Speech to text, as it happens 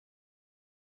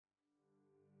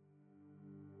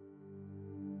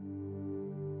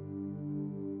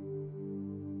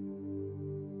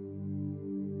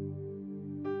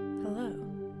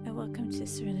to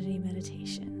Serenity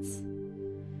Meditations.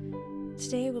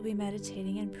 Today we'll be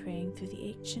meditating and praying through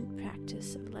the ancient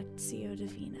practice of Lectio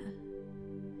Divina.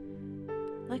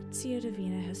 Lectio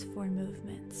Divina has 4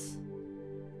 movements.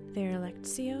 They are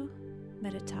Lectio,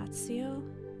 Meditatio,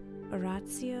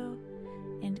 Oratio,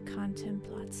 and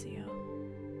Contemplatio.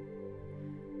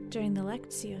 During the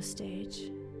Lectio stage,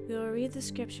 we will read the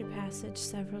scripture passage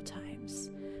several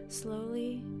times,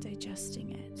 slowly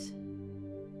digesting it.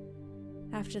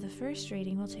 After the first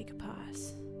reading, we'll take a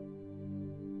pause.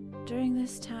 During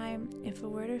this time, if a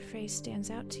word or phrase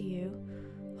stands out to you,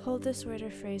 hold this word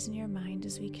or phrase in your mind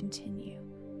as we continue.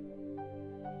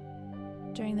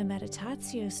 During the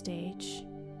Meditatio stage,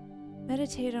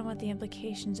 meditate on what the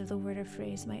implications of the word or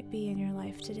phrase might be in your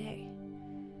life today.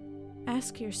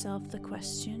 Ask yourself the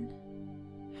question,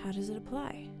 how does it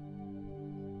apply?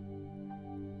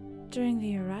 During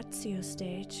the Oratio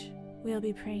stage, we'll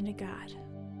be praying to God.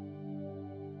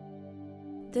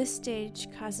 This stage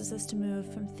causes us to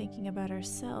move from thinking about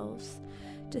ourselves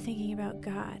to thinking about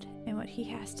God and what He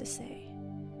has to say.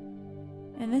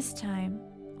 And this time,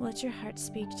 let your heart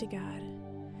speak to God,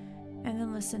 and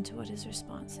then listen to what His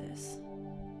response is.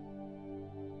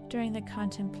 During the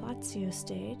Contemplatio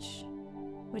stage,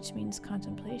 which means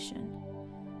contemplation,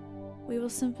 we will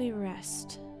simply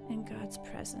rest in God's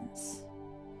presence.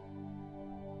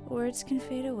 Words can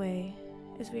fade away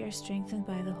as we are strengthened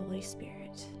by the Holy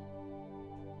Spirit.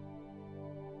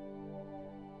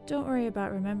 Don't worry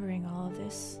about remembering all of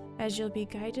this, as you'll be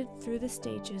guided through the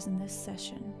stages in this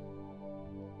session.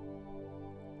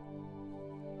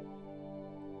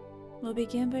 We'll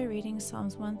begin by reading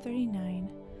Psalms 139,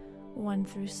 1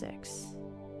 through 6.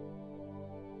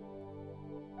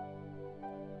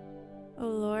 O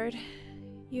Lord,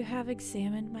 you have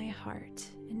examined my heart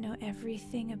and know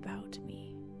everything about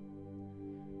me.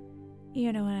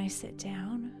 You know when I sit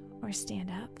down or stand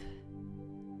up.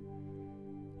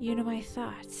 You know my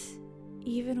thoughts,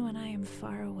 even when I am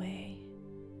far away.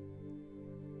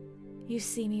 You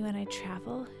see me when I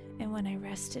travel and when I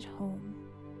rest at home.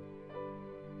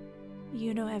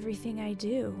 You know everything I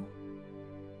do.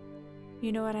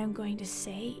 You know what I'm going to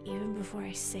say even before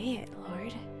I say it,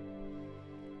 Lord.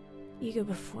 You go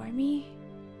before me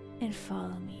and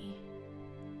follow me.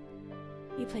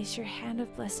 You place your hand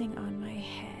of blessing on my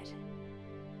head.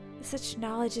 Such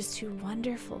knowledge is too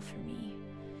wonderful for me,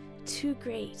 too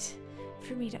great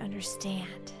for me to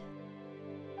understand.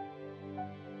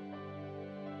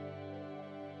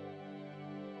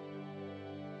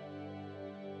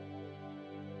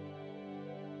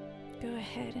 Go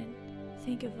ahead and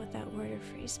think of what that word or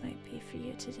phrase might be for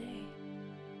you today.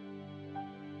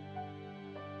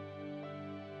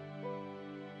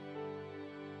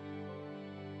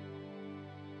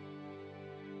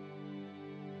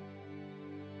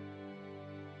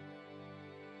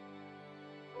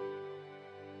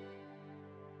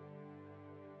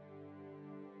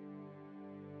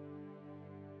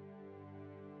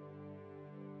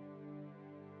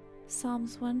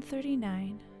 Psalms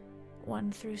 139,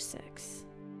 1 through 6.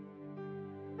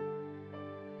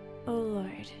 O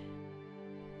Lord,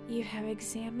 you have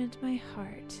examined my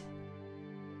heart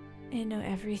and know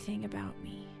everything about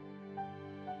me.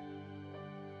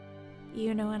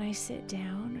 You know when I sit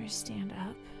down or stand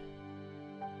up.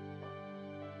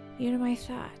 You know my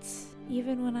thoughts,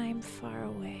 even when I am far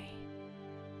away.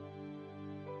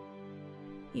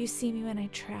 You see me when I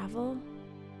travel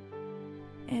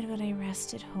and when I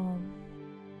rest at home.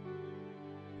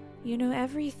 You know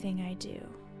everything I do.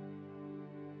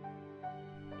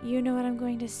 You know what I'm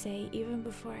going to say even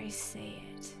before I say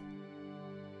it.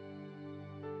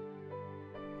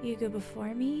 You go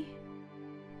before me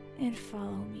and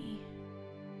follow me.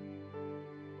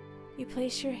 You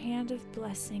place your hand of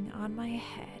blessing on my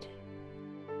head.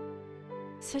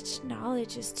 Such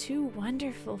knowledge is too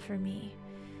wonderful for me,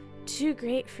 too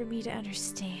great for me to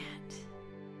understand.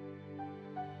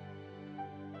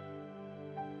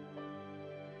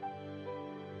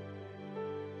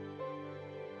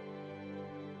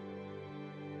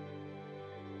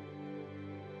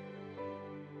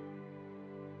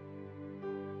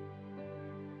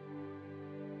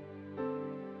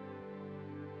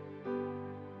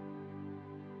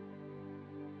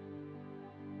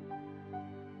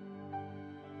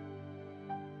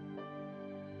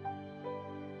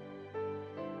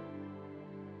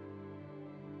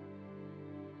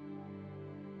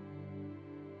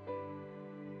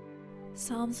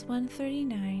 Psalms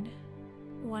 139,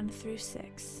 1 through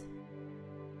 6.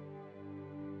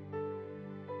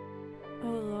 O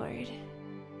Lord,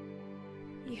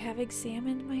 you have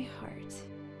examined my heart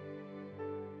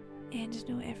and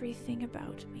know everything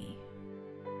about me.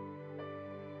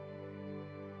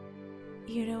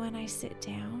 You know when I sit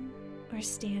down or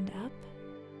stand up.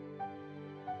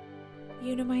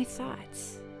 You know my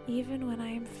thoughts, even when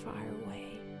I am far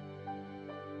away.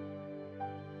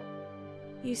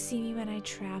 You see me when I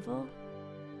travel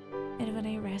and when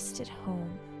I rest at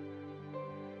home.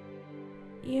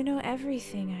 You know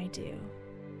everything I do.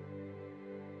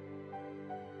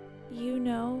 You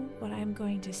know what I'm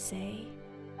going to say,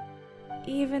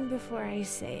 even before I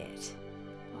say it,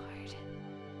 Lord.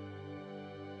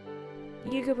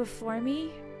 You go before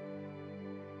me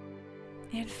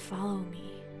and follow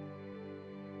me.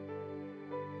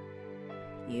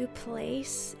 You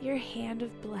place your hand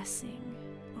of blessing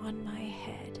on my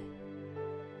head.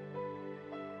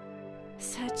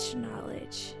 Such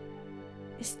knowledge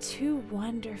is too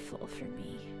wonderful for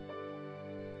me,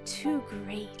 too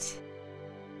great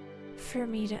for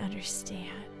me to understand.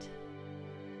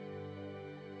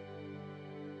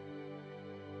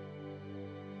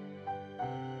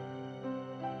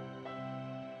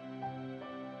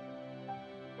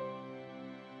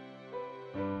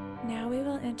 Now we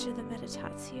will enter the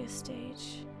meditatio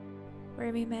stage,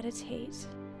 where we meditate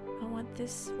on what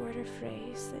this word or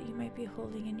phrase that you might be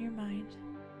holding in your mind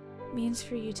means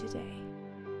for you today.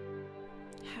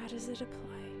 How does it apply?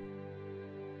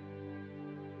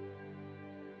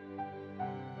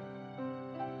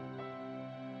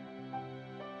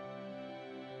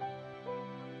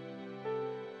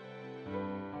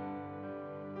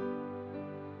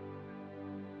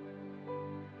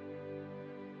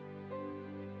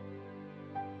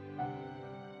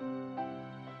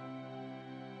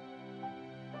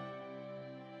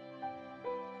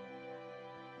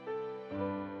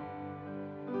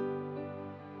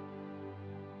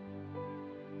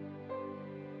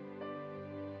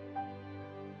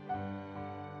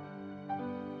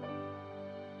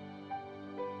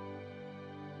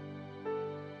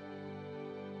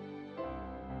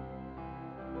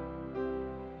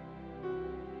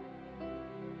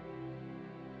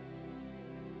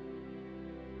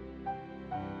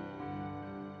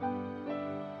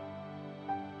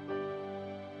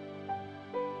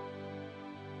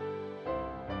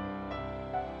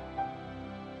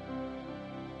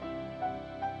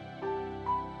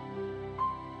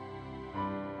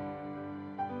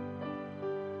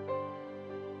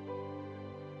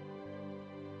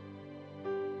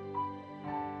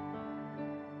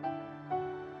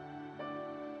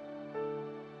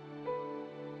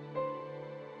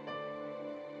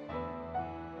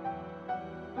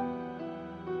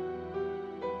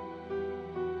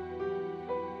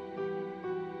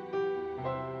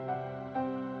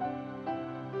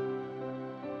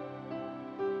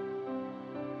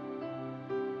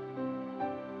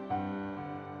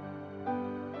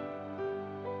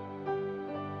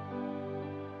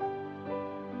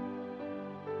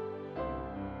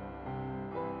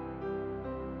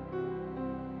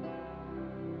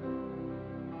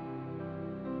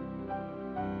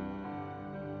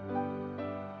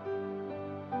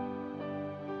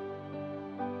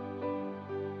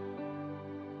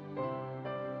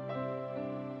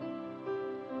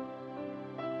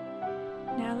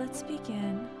 Now let's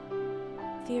begin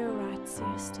the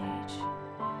oratio stage,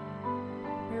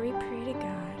 where we pray to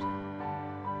God,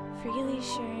 freely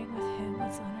sharing with Him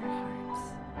what's on our hearts.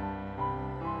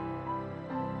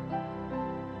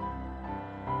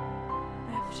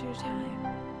 After a time,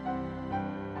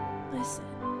 listen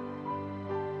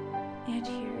and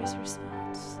hear His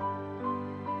response.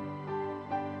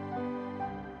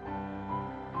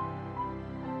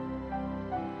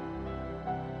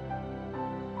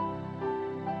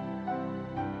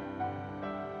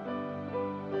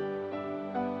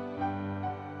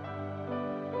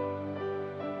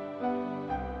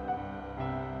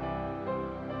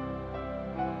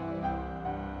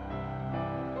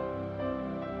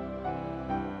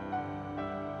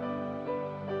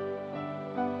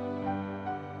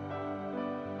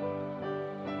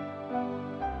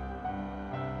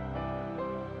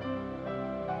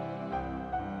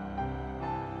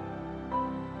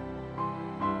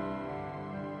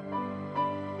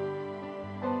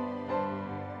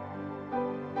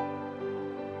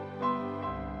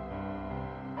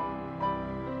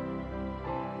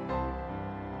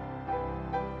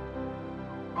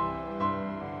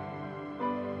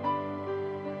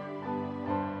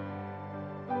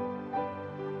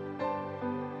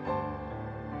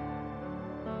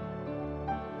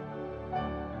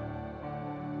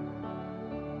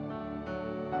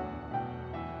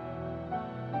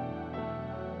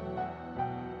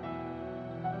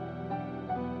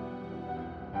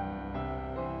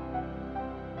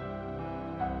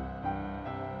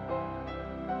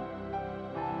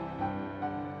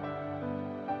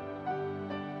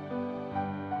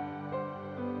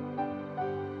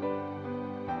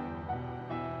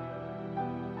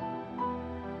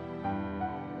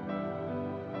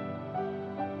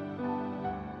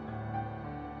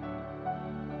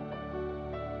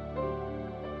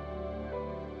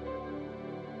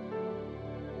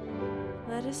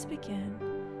 let us begin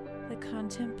the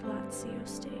contemplatio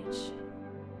stage.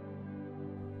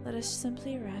 Let us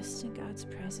simply rest in God's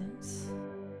presence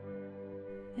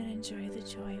and enjoy the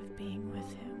joy of being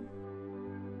with Him.